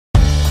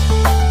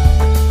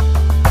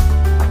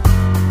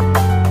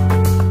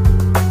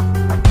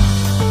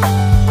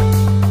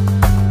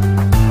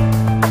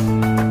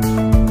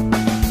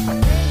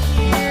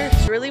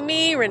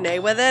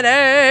weather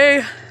day.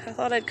 I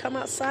thought I'd come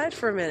outside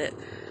for a minute.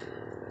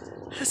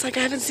 It's like I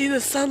haven't seen the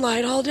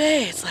sunlight all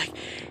day. It's like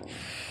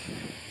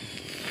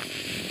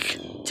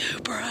too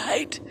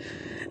bright.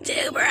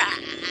 Too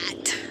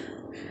bright.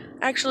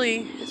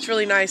 Actually, it's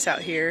really nice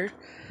out here.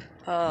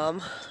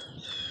 I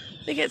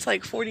think it's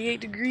like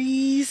 48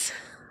 degrees.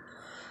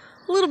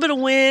 A little bit of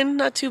wind,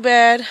 not too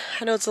bad.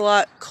 I know it's a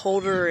lot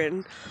colder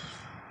in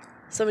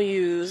some of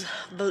yous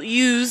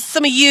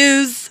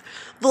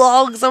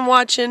vlogs I'm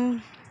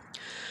watching.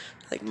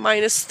 Like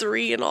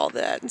 -3 and all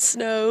that and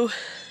snow.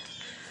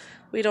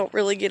 We don't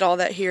really get all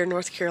that here in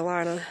North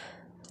Carolina.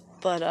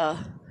 But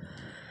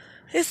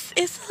it's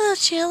a little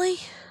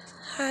chilly.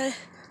 I'm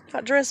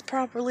not dressed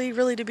properly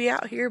really to be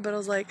out here, but I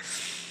was like,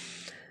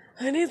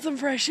 I need some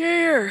fresh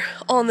air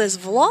on this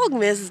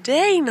Vlogmas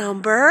day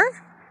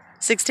number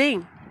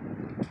 16.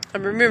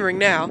 I'm remembering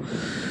now,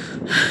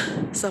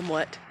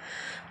 somewhat.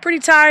 Pretty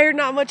tired,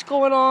 not much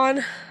going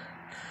on.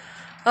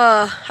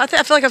 I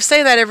feel like I'm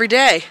saying that every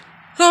day.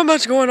 Not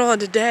much going on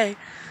today.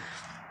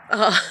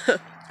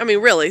 I mean,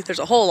 really, there's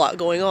a whole lot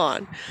going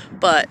on,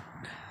 but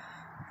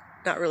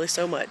not really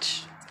so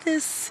much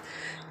this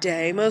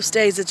day. Most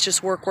days it's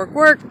just work, work,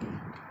 work,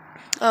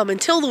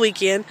 until the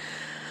weekend.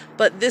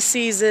 But this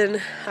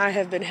season, I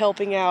have been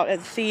helping out at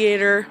the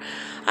theater.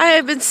 I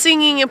have been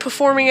singing and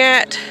performing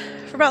at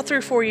for about 3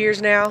 or 4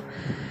 years now.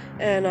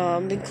 And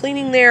been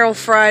cleaning there on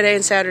Friday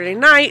and Saturday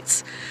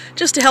nights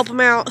just to help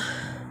them out.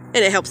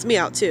 And it helps me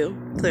out too,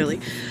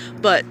 clearly.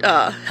 But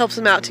helps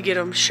them out to get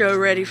them show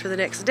ready for the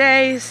next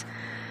days.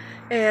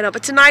 And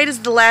but tonight is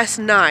the last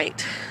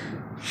night.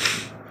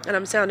 And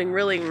I'm sounding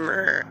really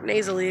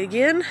nasally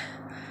again.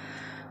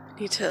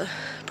 Need to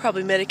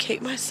probably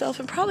medicate myself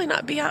and probably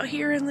not be out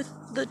here in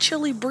the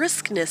chilly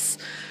briskness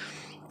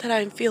that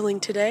I'm feeling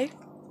today.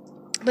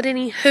 But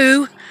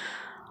anywho,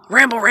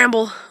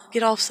 ramble,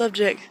 get off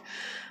subject.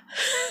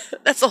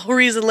 That's the whole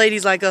reason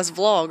ladies like us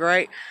vlog,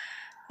 right?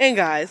 And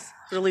guys,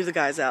 we'll leave the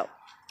guys out.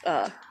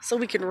 So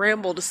we can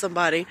ramble to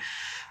somebody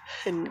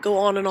and go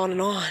on and on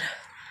and on.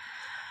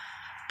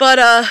 But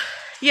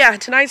yeah,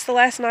 tonight's the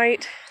last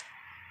night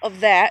of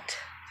that.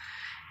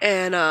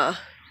 And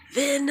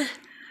then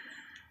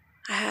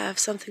I have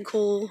something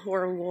cool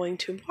where I'm going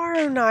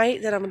tomorrow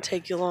night that I'm going to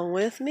take you along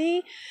with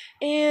me.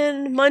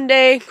 And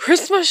Monday,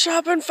 Christmas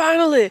shopping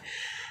finally.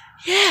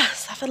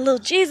 Yes, I felt a little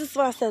Jesus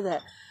when I said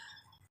that.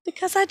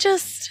 Because I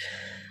just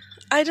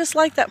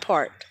like that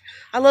part.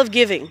 I love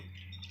giving.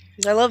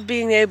 I love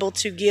being able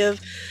to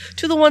give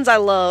to the ones I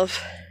love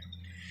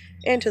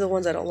and to the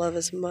ones I don't love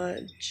as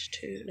much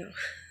too. No.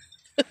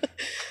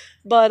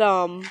 But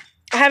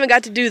I haven't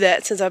got to do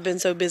that since I've been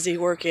so busy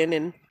working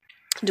and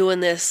doing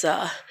this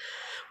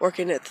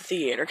working at the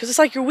theater, because it's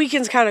like your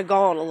weekend's kind of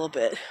gone a little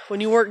bit when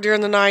you work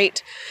during the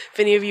night. If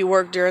any of you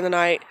work during the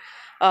night,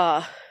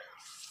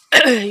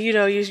 you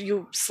know,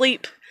 you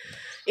sleep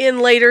in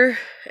later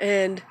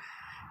and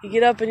you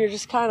get up and you're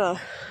just kind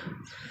of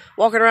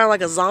walking around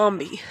like a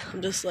zombie.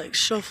 I'm just like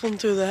shuffling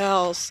through the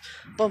house,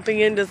 bumping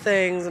into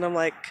things, and I'm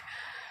like,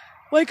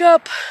 wake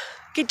up,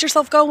 get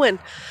yourself going.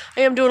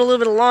 I am doing a little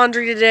bit of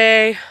laundry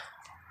today.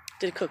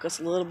 Did cook us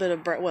a little bit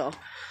of bread. Well,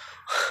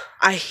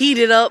 I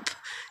heated up,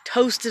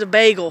 toasted a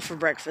bagel for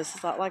breakfast.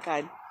 It's not like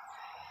I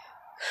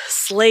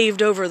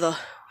slaved over the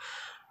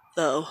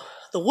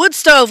wood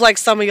stove like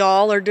some of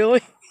y'all are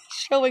doing,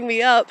 showing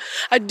me up.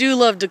 I do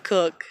love to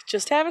cook.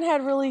 Just haven't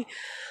had really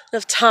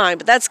enough time,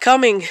 but that's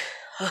coming.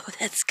 Oh,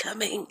 that's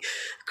coming.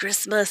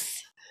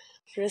 Christmas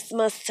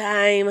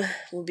time.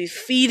 We'll be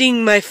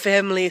feeding my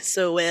family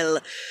so well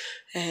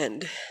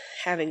and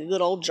having a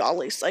good old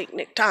jolly Saint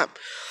Nick time.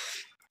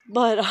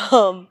 But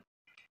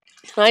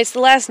tonight's the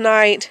last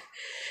night.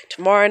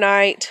 Tomorrow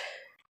night,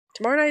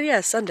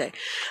 yeah, Sunday.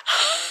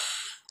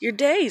 Your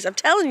days, I'm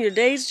telling you, your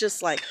days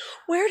just like,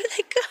 where do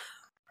they go?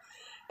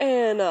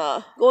 And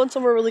going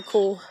somewhere really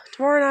cool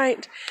tomorrow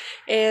night,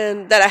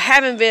 and that I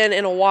haven't been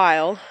in a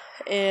while.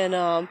 And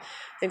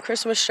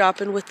Christmas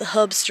shopping with the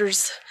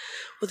hubsters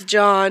with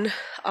John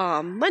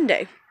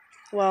Monday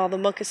while the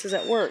Munkus is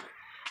at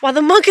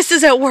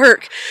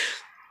work.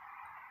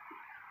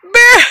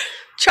 Bah!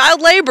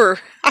 Child labor.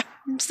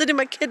 I'm sending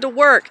my kid to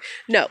work.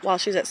 No, while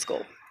she's at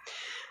school.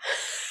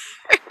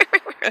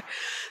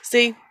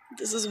 See,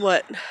 this is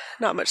what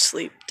not much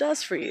sleep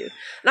does for you.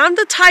 And I'm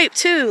the type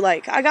too,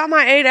 like I got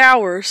my 8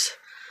 hours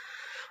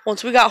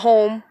once we got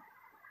home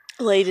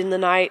late in the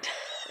night,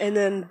 and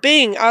then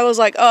bing, I was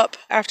like up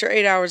after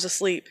 8 hours of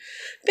sleep.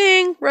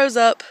 Bing, rose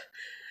up,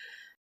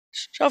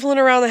 shuffling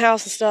around the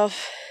house and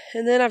stuff,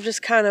 and then I've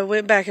just kind of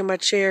went back in my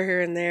chair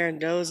here and there and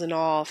dozing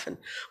off, and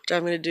which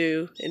I'm going to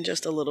do in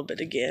just a little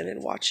bit again,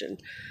 and watching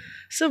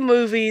some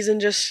movies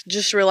and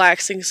just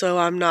relaxing, so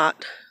I'm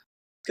not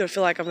going to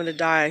feel like I'm going to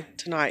die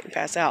tonight and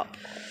pass out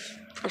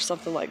or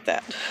something like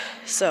that.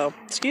 So,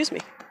 excuse me.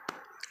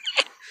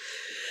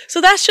 So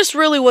that's just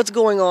really what's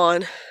going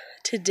on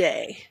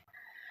today,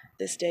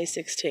 this day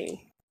 16.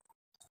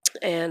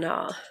 And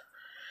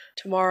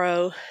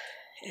tomorrow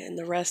and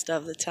the rest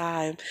of the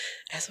time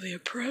as we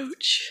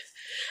approach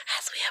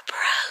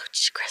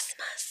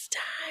Christmas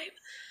time,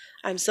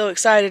 I'm so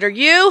excited. Are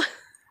you?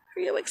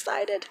 Are you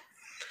excited?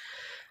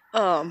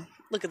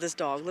 Look at this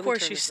dog. Of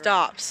course she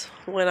stops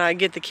when I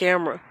get the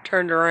camera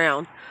turned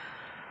around.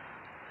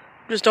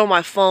 Just on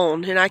my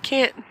phone, and I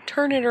can't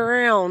turn it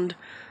around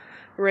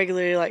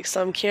regularly like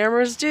some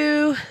cameras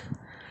do.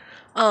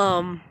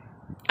 I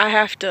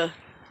have to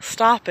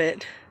stop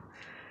it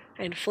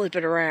and flip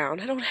it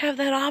around. I don't have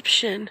that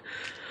option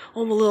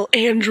on the little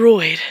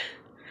Android.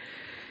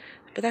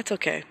 But that's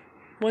okay.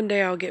 One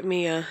day I'll get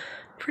me a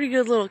pretty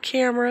good little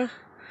camera.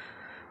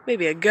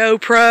 Maybe a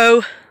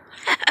GoPro.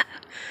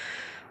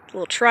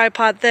 Little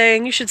tripod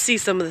thing. You should see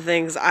some of the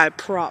things I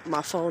prop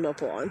my phone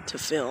up on to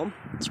film.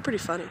 It's pretty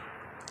funny.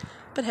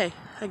 But hey,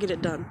 I get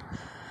it done.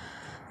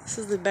 This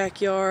is the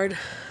backyard.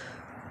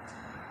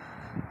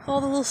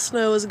 All the little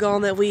snow is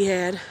gone that we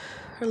had.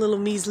 Our little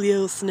measly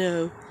old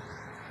snow.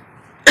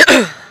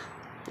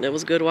 It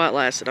was good while it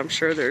lasted. I'm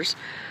sure there's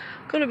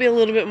going to be a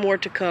little bit more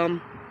to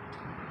come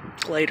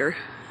later.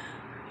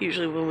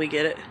 Usually when we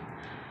get it.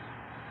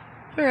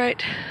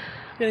 Alright.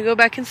 I'm going to go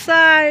back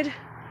inside.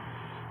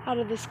 Out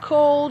of this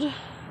cold. And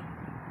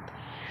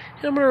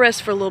I'm going to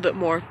rest for a little bit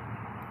more.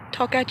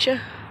 Talk at you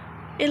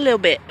in a little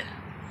bit.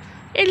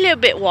 In a little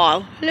bit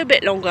while. A little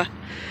bit longer.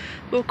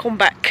 We'll come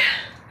back.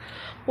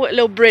 What a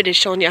little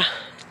British on ya.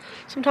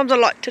 Sometimes I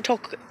like to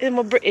talk in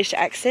my British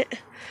accent.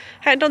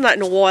 Haven't done that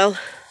in a while.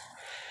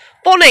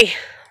 Bonnie!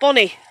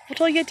 Bonnie!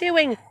 What are you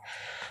doing?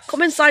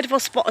 Come inside for a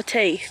spot of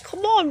tea. Come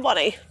on,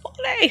 Bonnie!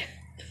 Bonnie!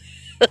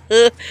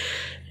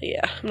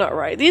 Yeah, I'm not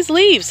right. These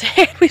leaves,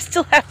 we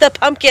still have the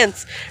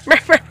pumpkins.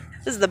 Remember,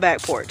 this is the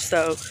back porch,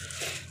 so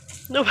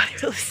nobody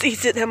really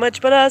sees it that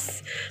much but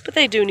us. But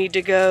they do need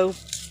to go.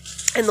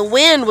 And the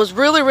wind was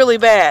really, really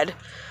bad.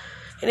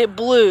 And it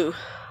blew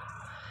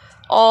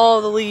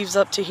all the leaves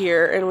up to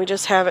here. And we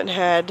just haven't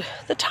had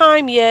the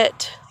time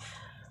yet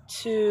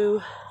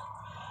to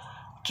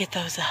get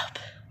those up.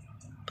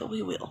 But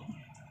we will.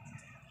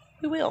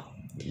 We will.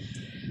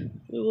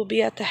 We will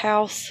be at the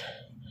house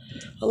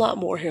a lot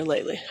more here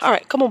lately.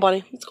 Alright, come on,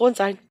 Bonnie. Let's go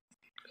inside.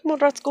 Come on,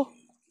 let's go.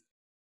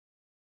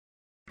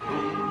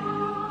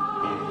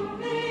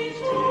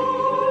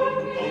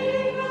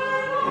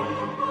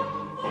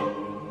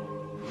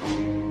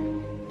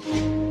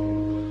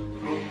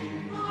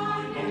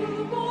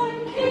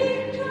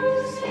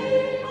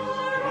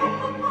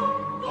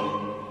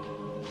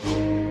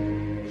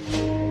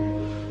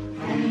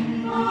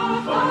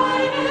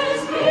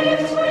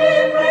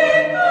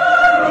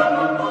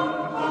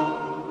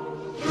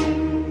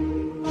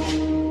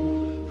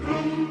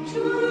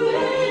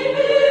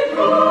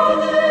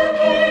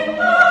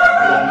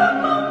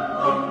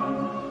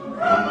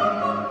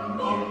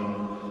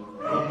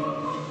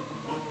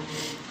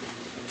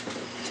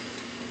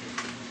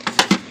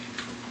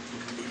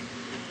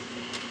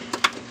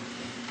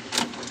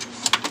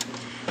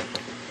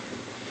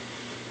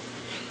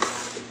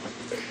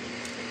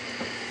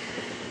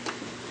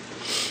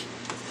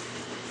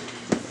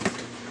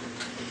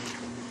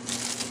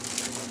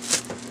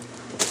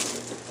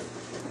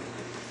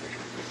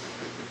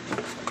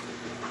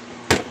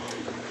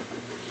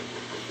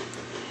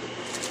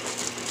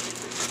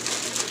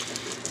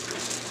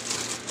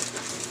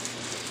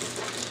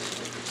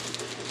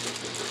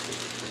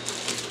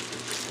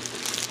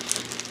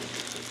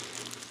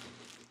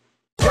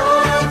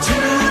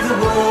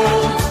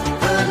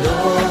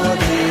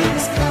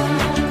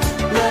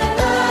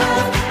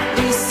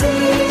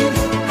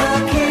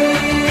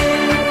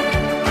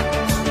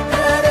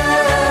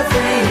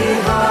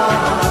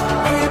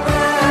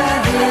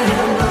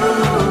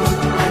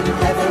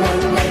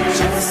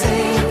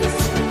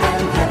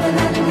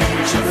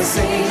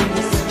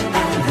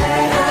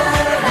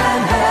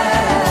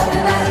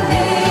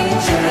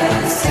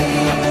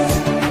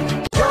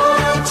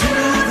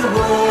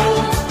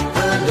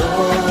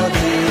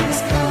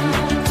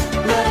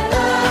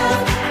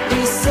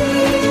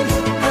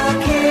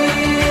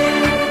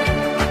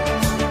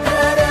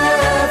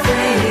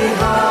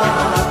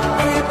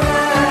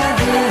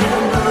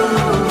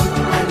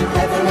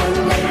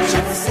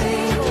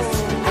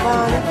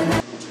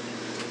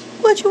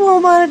 What you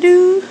want to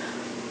do?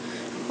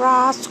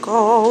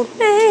 Roscoe,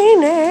 nay,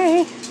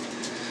 nay.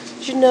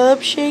 Is your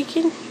nub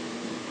shaking?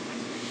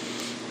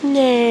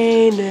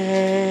 Nay,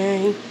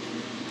 nay.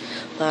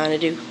 Wanna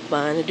do,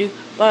 wanna do,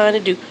 wanna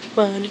do,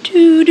 wanna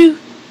do.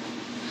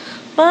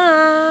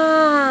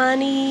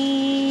 Bonnie.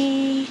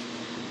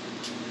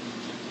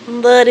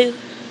 Buddy.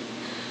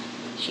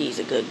 She's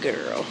a good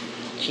girl.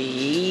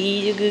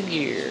 She's a good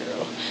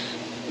girl.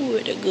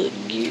 What a good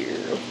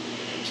girl.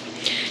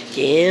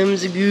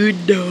 Cam's a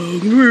good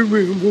dog. Good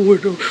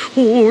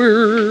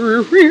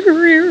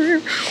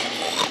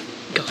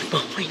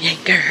morning,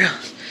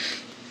 girls.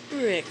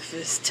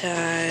 Breakfast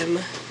time.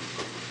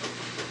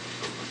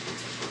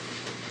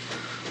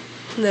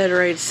 Isn't that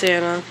right,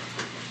 Santa?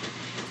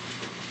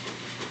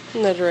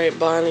 Isn't that right,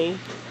 Bonnie?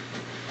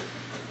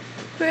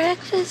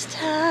 Breakfast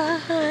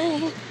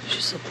time.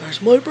 She said, "Where's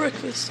my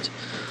breakfast?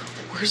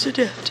 Where's it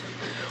at?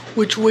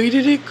 Which way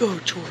did it go,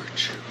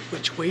 George?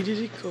 Which way did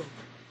it go?"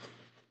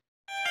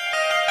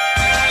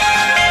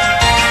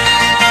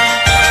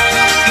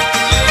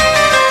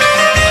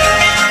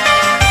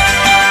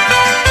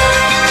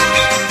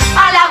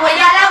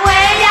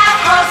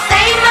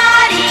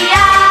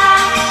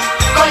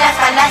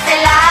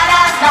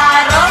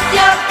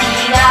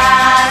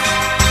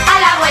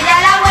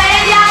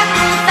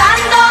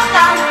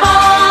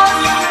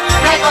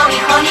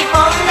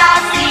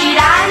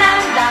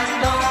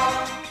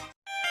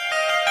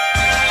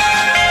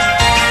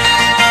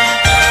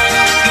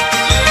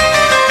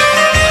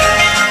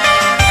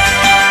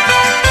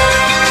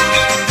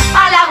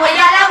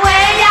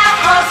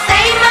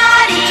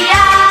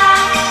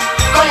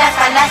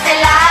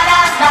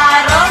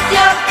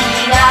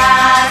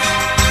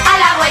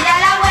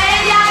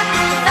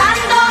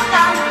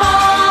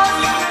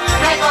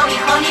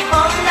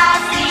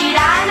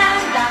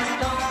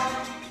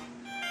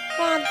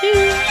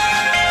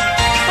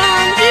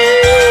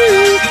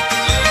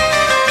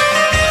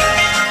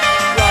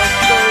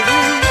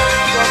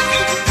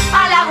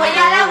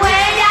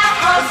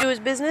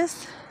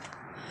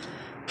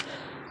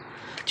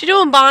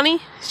 doing, Bonnie?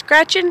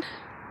 Scratching?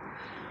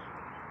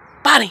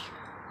 Bonnie!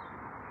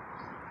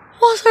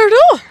 What's her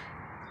doing?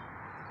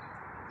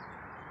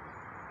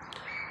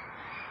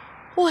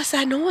 What's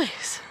that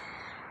noise?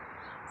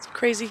 Some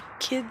crazy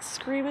kids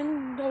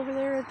screaming over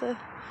there at the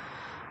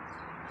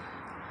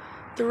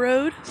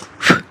road.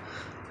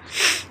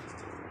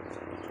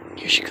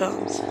 Here she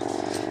comes.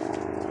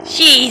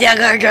 She's a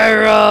good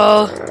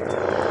girl.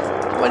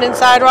 Went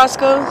inside,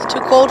 Roscoe? It's too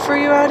cold for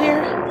you out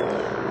here?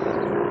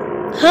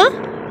 Huh?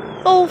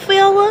 Old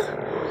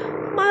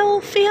fella? My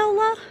old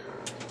fella?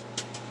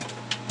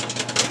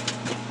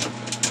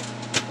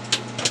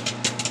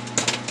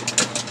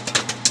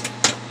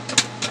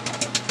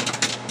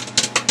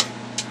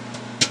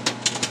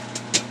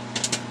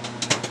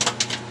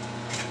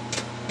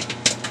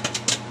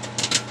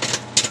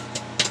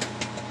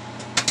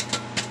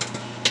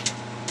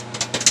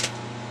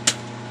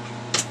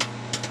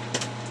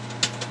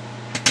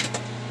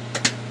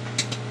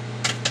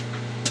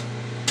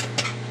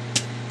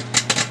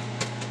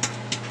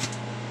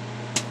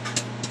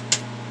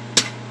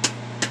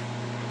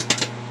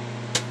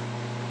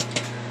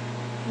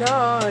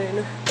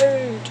 Nine,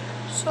 8,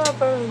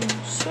 7,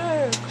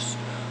 6,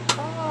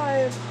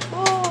 5,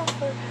 4,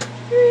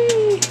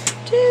 3,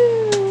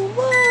 2,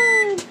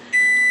 1.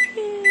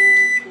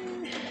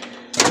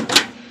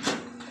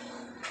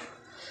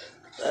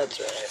 That's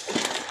right.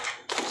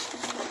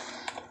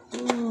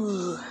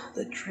 Ooh,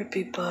 the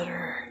drippy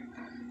butter.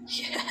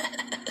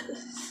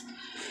 Yes,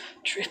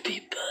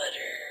 drippy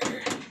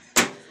butter.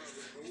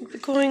 We're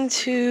going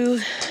to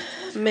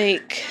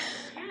make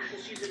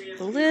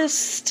a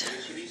list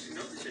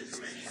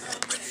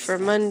for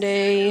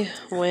Monday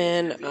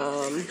when I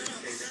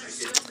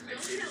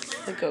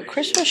go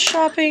Christmas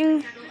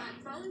shopping.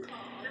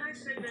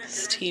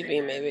 This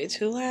TV may be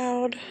too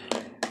loud,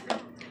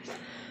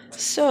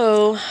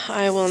 so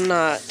I will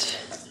not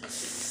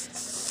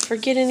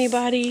forget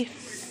anybody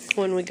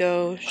when we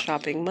go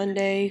shopping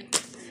Monday.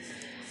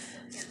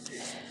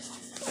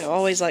 I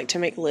always like to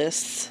make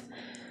lists.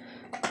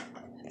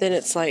 Then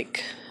it's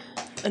like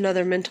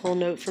another mental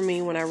note for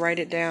me when I write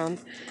it down,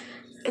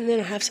 and then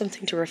I have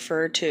something to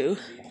refer to.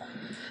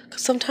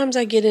 Because sometimes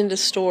I get into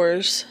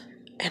stores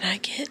and I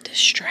get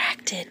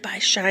distracted by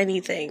shiny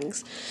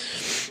things.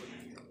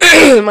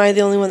 Am I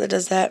the only one that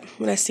does that?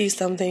 When I see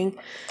something,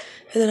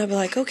 and then I'll be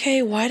like,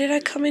 okay, why did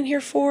I come in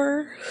here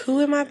for?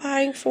 Who am I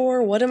buying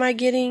for? What am I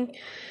getting?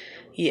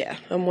 Yeah,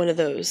 I'm one of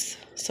those.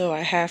 So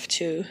I have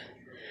to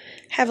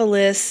have a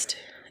list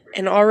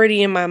and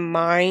already in my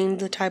mind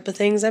the type of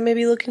things I may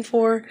be looking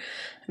for.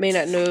 I may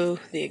not know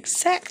the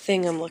exact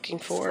thing I'm looking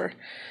for,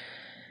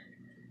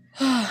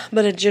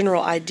 but a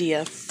general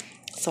idea,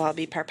 so I'll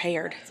be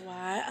prepared. That's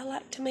why I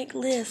like to make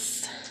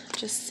lists,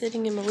 just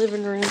sitting in my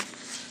living room.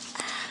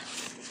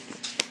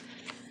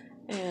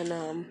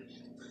 And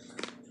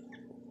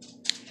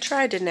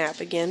tried to nap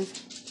again,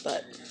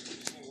 but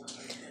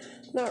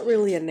not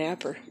really a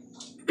napper.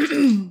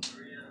 I'm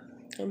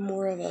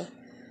more of a,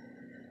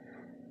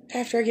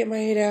 after I get my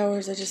 8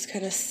 hours, I just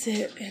kind of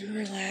sit and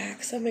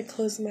relax. I may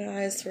close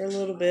my eyes for a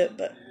little bit,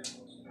 but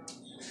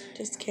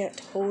just can't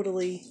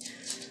totally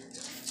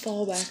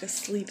fall back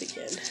asleep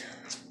again.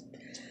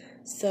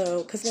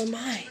 So, because my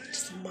mind,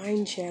 just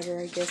mind chatter,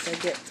 I guess I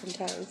get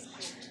sometimes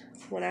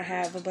when I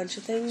have a bunch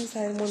of things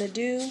I want to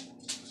do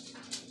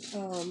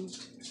or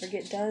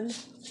get done.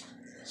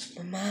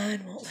 My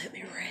mind won't let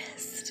me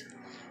rest.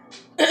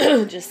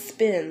 Just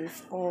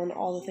spins on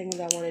all the things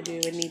I want to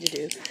do and need to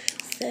do.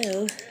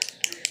 So,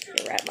 I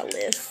write my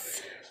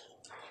lists.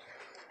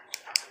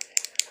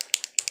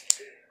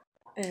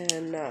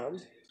 And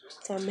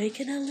so I'm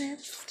making a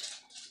list.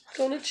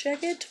 Gonna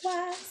check it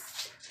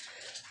twice.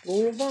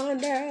 Gonna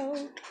find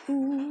out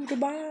who to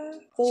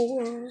buy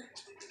for.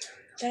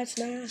 That's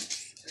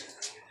nice.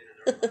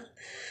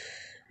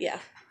 Yeah.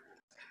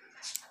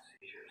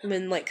 I'm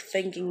in like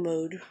thinking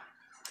mode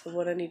of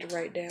what I need to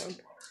write down.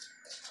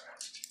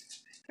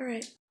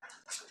 Alright.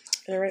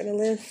 Gonna write my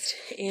list,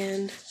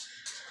 and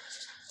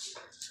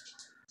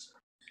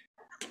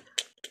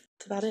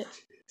that's about it.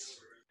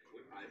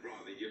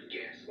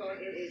 Well,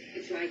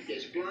 it's like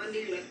this.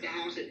 Blondie left the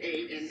house at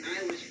 8, and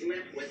I was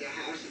left with the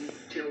house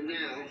until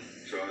now.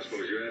 So I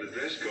suppose you had a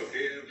dress code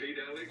here, feed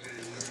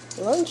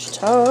Alexander.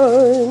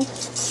 Lunchtime.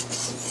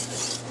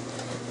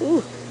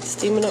 Ooh,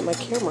 steaming up my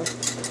camera.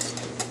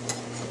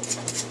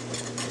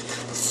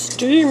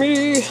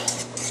 Steamy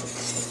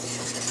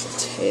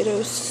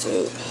potato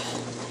soup.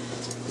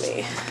 Let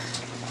me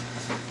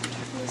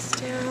turn this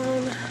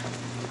down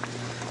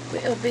a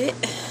little bit.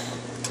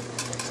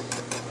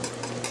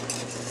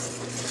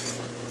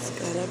 It's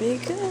gonna be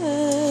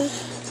good.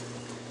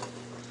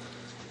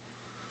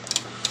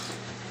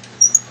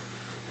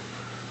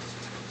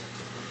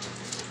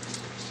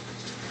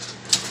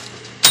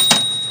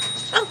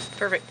 Oh,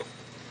 perfect.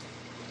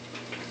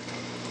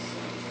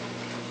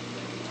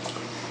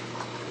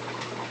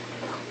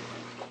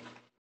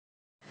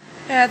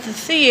 At the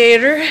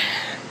theater.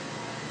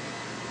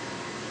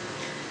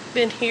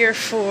 Been here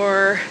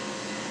for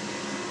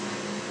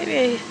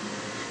maybe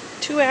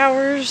 2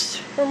 hours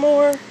or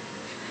more.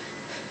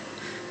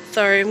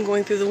 Sorry, I'm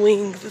going through the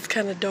wings. It's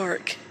kind of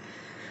dark.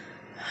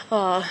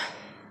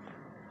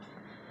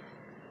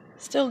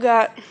 Still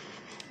got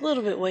a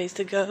little bit ways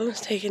to go.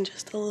 It's taking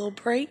just a little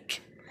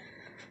break.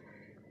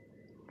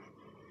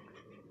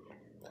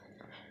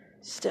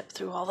 Step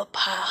through all the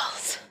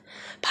piles.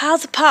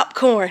 Piles of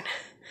popcorn.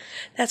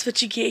 That's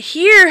what you get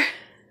here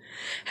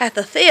at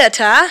the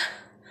theater,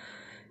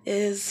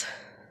 is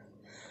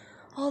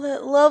all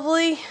that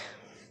lovely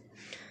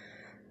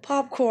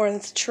popcorn.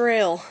 It's a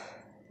trail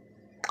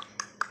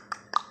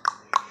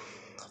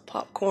of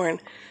popcorn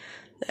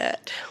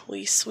that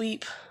we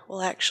sweep,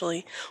 well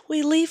actually,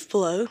 we leaf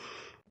blow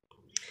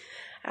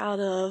out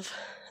of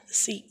the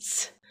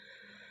seats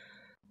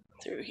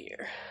through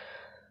here.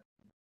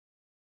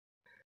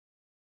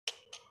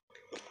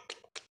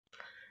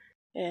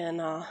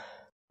 And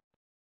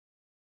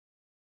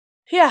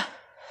yeah,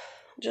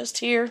 just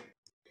here.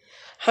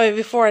 I mean,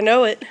 before I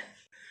know it,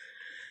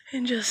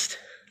 in just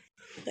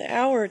an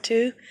hour or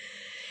two,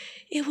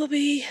 it will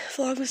be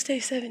Vlogmas Day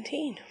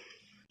 17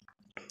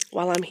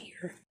 while I'm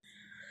here.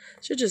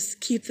 Should just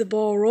keep the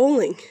ball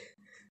rolling.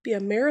 Be a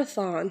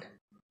marathon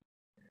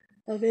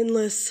of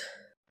endless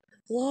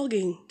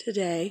vlogging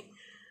today.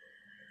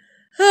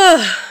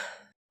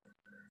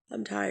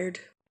 I'm tired.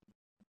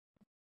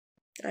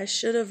 I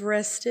should have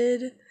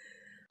rested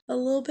a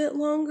little bit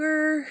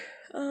longer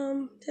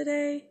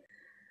today.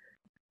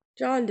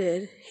 John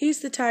did. He's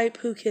the type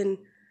who can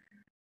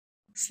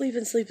sleep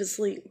and sleep and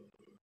sleep.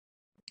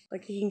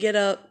 Like, he can get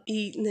up,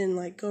 eat, and then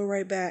like go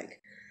right back.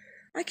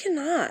 I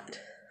cannot.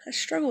 I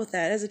struggle with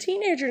that. As a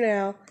teenager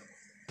now,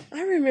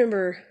 I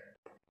remember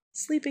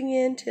sleeping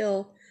in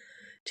till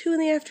 2 in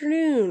the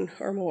afternoon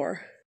or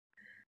more.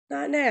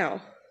 Not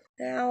now.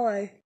 Now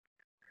I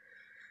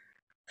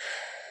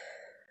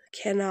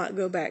cannot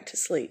go back to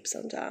sleep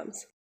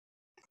sometimes.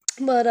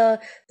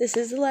 But this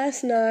is the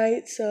last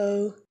night,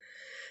 so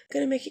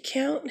gonna make it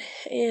count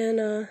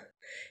and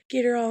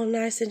get her all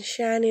nice and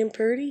shiny and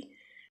pretty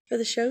for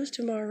the shows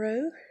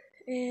tomorrow,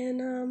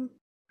 and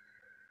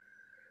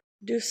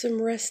do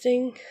some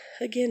resting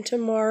again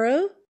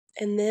tomorrow,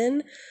 and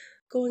then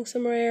going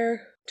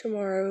somewhere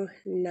tomorrow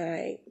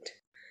night.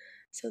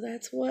 So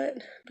that's what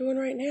I'm doing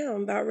right now.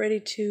 I'm about ready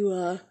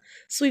to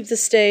sweep the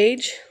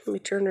stage. Let me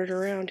turn it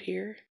around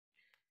here.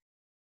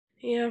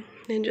 Yeah,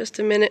 in just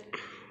a minute.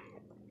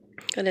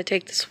 Gonna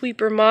take the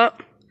sweeper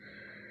mop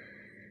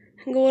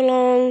and go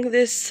along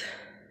this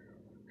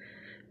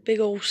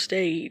big old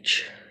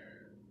stage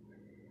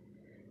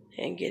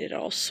and get it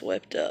all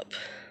swept up.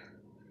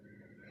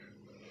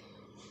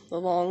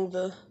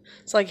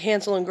 It's like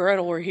Hansel and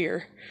Gretel were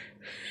here.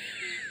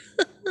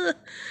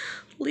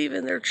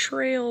 Leaving their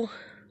trail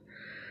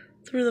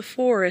through the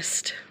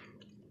forest.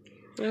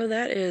 Oh,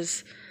 that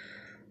is.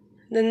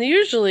 Then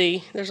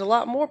usually there's a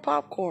lot more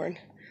popcorn.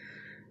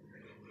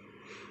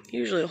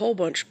 Usually a whole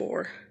bunch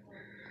more.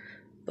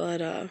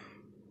 But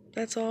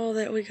that's all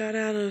that we got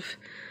out of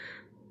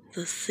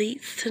the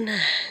seats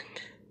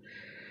tonight.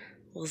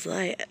 Was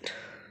that.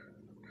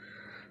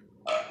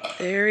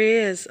 There he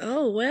is.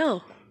 Oh,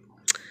 well.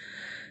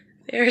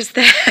 There's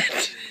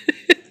that.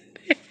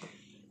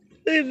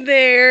 And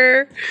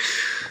there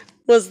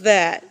was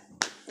that.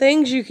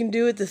 Things you can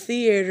do at the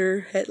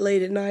theater at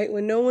late at night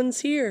when no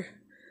one's here.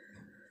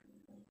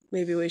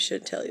 Maybe we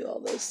should tell you all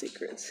those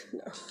secrets.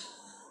 No.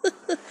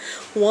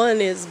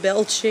 One is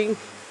belching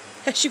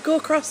as you go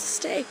across the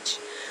stage.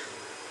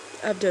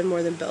 I've done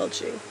more than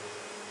belching.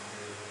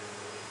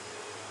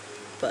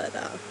 But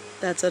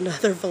that's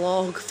another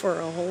vlog for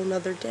a whole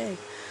nother day.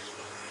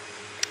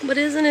 But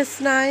isn't it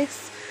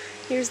nice?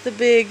 Here's the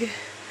big,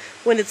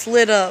 when it's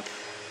lit up,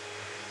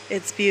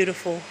 it's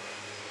beautiful.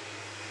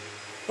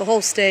 The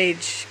whole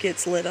stage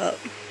gets lit up.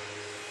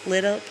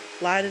 Lit up,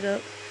 lighted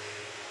up.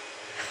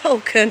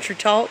 Oh, country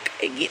talk.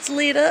 It gets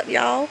lit up,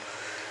 y'all.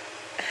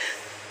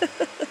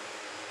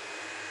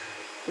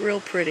 Real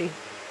pretty.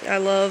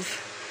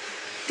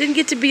 Didn't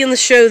get to be in the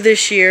show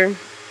this year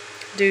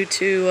due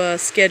to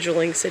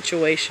scheduling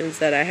situations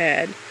that I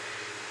had.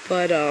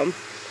 But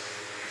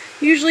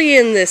usually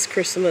in this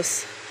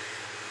Christmas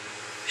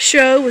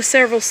show with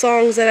several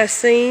songs that I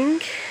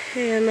sing,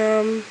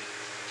 and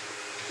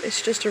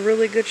it's just a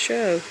really good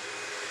show.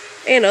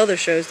 And other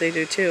shows they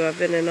do too. I've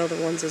been in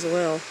other ones as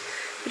well.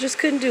 I just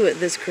couldn't do it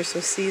this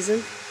Christmas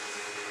season.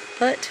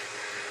 But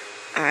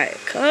I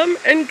come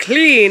and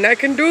clean. I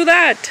can do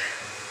that.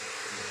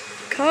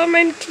 Come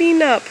and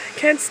clean up.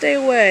 Can't stay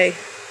away.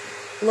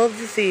 Love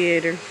the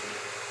theater.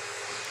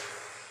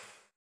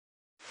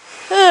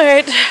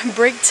 Alright,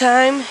 break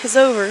time is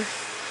over.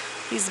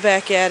 He's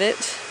back at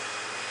it.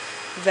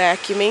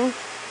 Vacuuming.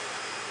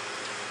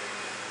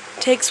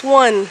 Takes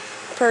one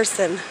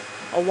person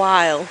a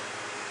while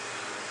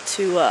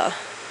to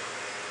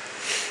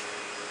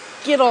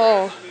get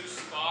all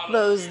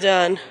those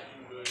done.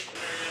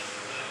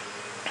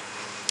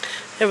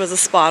 There was a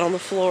spot on the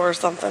floor or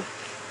something.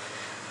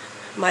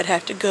 Might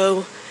have to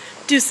go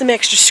do some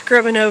extra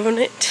scrubbing over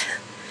it.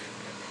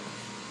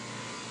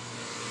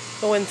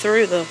 Going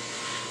through the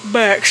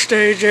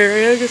backstage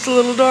area. Gets a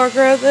little dark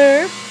right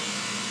there.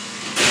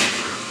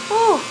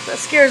 Oh, That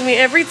scares me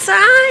every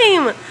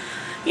time.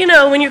 You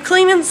know, when you're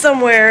cleaning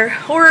somewhere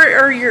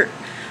or you're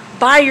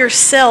by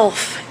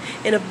yourself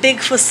in a big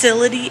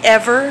facility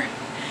ever,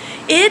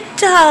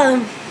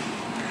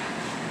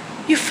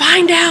 you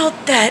find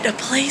out that a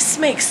place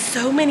makes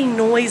so many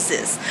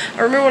noises.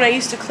 I remember when I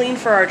used to clean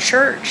for our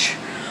church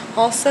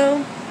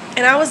also,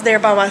 and I was there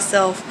by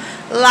myself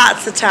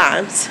lots of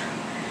times,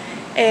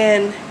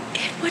 and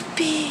it would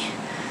be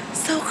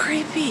so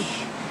creepy.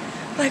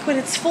 Like when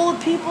it's full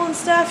of people and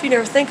stuff, you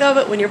never think of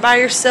it. When you're by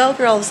yourself,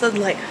 you're all of a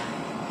sudden like,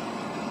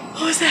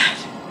 what was that?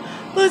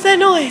 What was that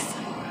noise?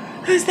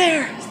 Who's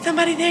there?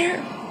 Somebody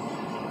there?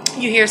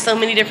 You hear so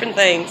many different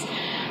things.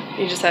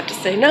 You just have to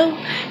say, no,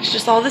 it's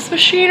just all this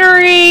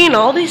machinery and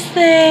all these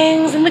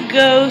things and the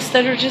ghosts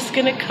that are just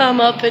going to come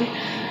up and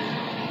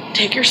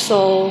take your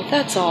soul.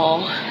 That's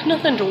all.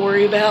 Nothing to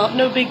worry about.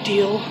 No big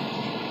deal.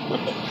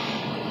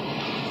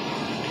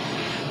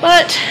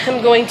 But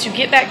I'm going to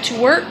get back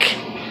to work.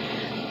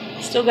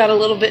 Still got a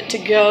little bit to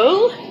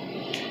go.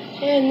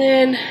 And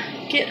then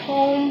get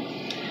home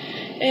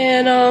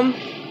and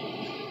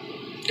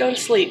go to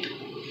sleep.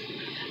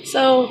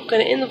 So I'm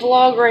going to end the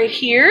vlog right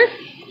here.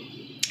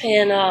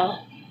 And I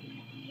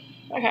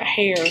got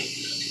hair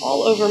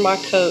all over my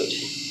coat.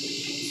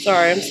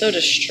 Sorry, I'm so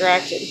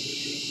distracted.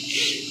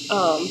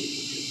 But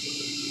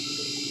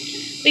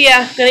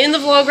yeah, I'm gonna end the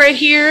vlog right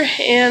here,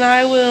 and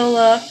I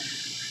will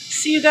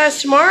see you guys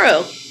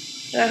tomorrow.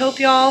 And I hope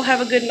y'all have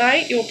a good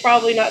night. You'll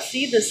probably not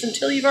see this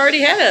until you've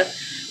already had a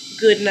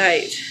good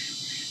night.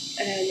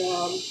 And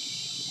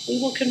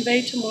we will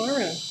convey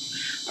tomorrow.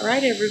 All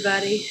right,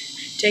 everybody.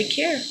 Take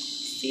care.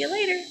 See you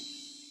later.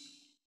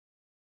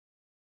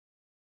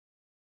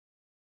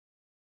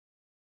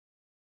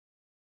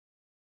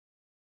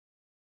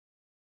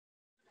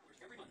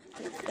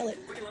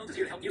 Quicken Loans is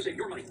here to help you save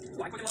your money.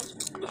 Why Quicken Loans?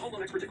 The home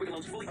loan experts at Quicken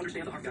Loans fully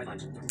understand the HARP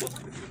guidelines. Well,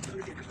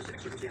 understand your specific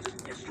circumstances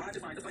and strive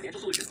to find the financial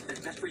solution that's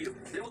best for you.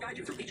 They will guide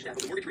you through each step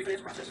of the mortgage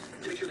refinance process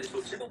to make sure that it's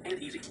both simple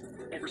and easy.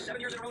 And for 7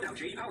 years in a row now,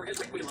 J.D. Power has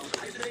ranked Quicken Loans the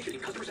highest in the nation in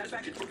customer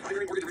satisfaction for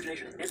primary mortgage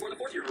origination. And for the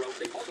 4th year in a row,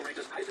 they've also ranked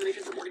us highest in the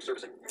nation for mortgage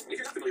servicing. If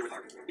you're not familiar with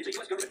HARP, it's a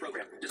U.S. government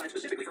program designed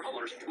specifically for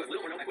homeowners who have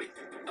little or no equity.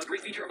 A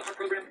great feature of the HARP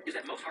program is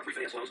that most HARP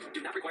refinance loans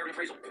do not require an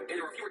appraisal, and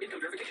there are fewer income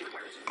verification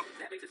requirements.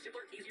 That makes it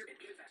simpler, easier, and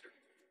easier